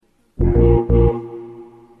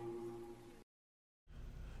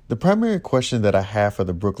The primary question that I have for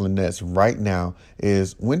the Brooklyn Nets right now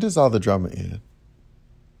is, when does all the drama end?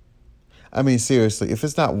 I mean, seriously, if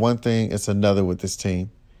it's not one thing, it's another with this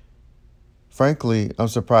team. Frankly, I'm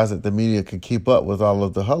surprised that the media can keep up with all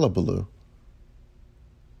of the hullabaloo.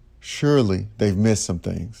 Surely they've missed some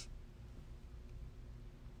things.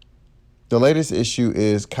 The latest issue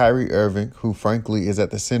is Kyrie Irving, who frankly is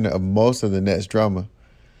at the center of most of the Nets drama,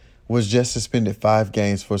 was just suspended 5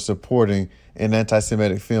 games for supporting an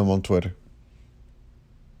anti-Semitic film on Twitter.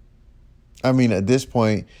 I mean, at this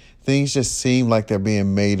point, things just seem like they're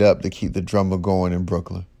being made up to keep the drama going in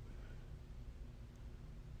Brooklyn.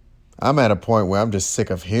 I'm at a point where I'm just sick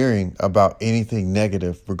of hearing about anything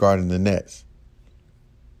negative regarding the Nets.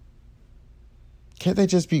 Can't they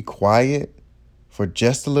just be quiet for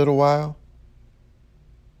just a little while?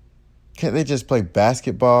 Can't they just play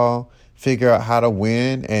basketball, figure out how to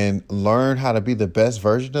win, and learn how to be the best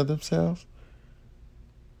version of themselves?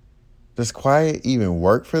 Does quiet even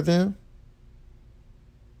work for them?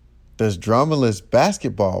 Does dramaless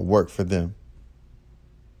basketball work for them?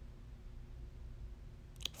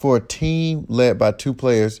 For a team led by 2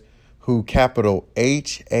 players who capital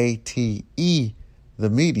HATE, the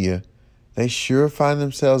media, they sure find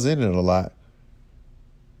themselves in it a lot,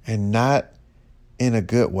 and not in a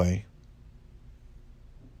good way.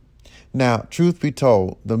 Now, truth be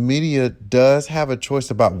told, the media does have a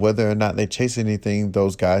choice about whether or not they chase anything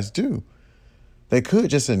those guys do. They could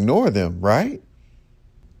just ignore them, right?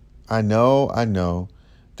 I know.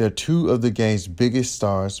 They're 2 of the game's biggest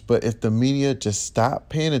stars, but if the media just stopped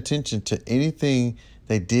paying attention to anything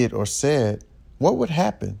they did or said, what would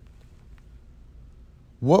happen?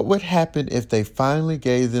 What would happen if they finally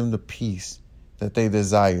gave them the peace that they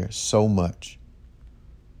desire so much?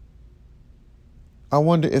 I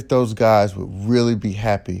wonder if those guys would really be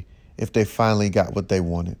happy if they finally got what they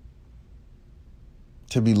wanted.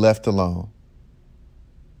 To be left alone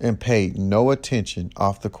and paid no attention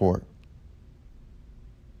off the court.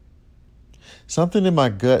 Something in my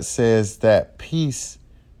gut says that peace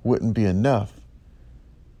wouldn't be enough.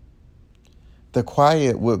 The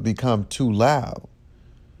quiet would become too loud.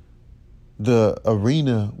 The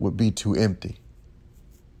arena would be too empty.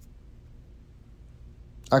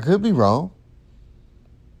 I could be wrong.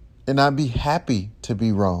 And I'd be happy to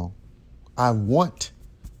be wrong. I want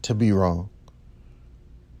to be wrong.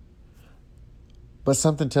 But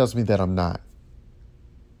something tells me that I'm not.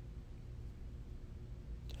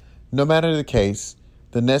 No matter the case,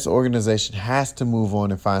 the Nets organization has to move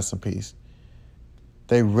on and find some peace.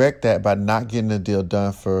 They wrecked that by not getting a deal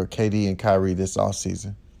done for KD and Kyrie this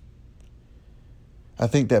offseason. I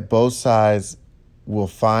think that both sides will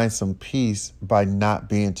find some peace by not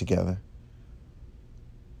being together.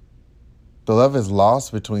 The love is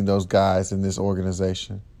lost between those guys in this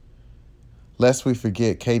organization. Lest we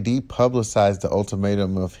forget, KD publicized the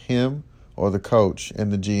ultimatum of him or the coach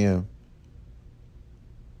and the GM.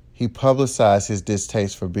 He publicized his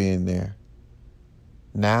distaste for being there.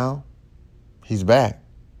 Now, he's back.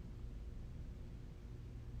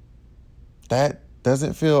 That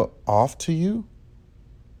doesn't feel off to you?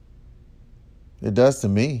 It does to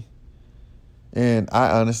me. And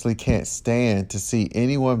I honestly can't stand to see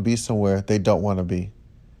anyone be somewhere they don't want to be.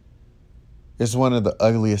 It's one of the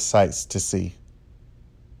ugliest sights to see.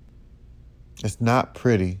 It's not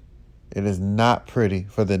pretty. It is not pretty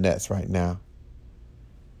for the Nets right now.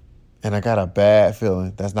 And I got a bad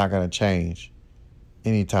feeling that's not going to change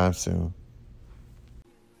anytime soon.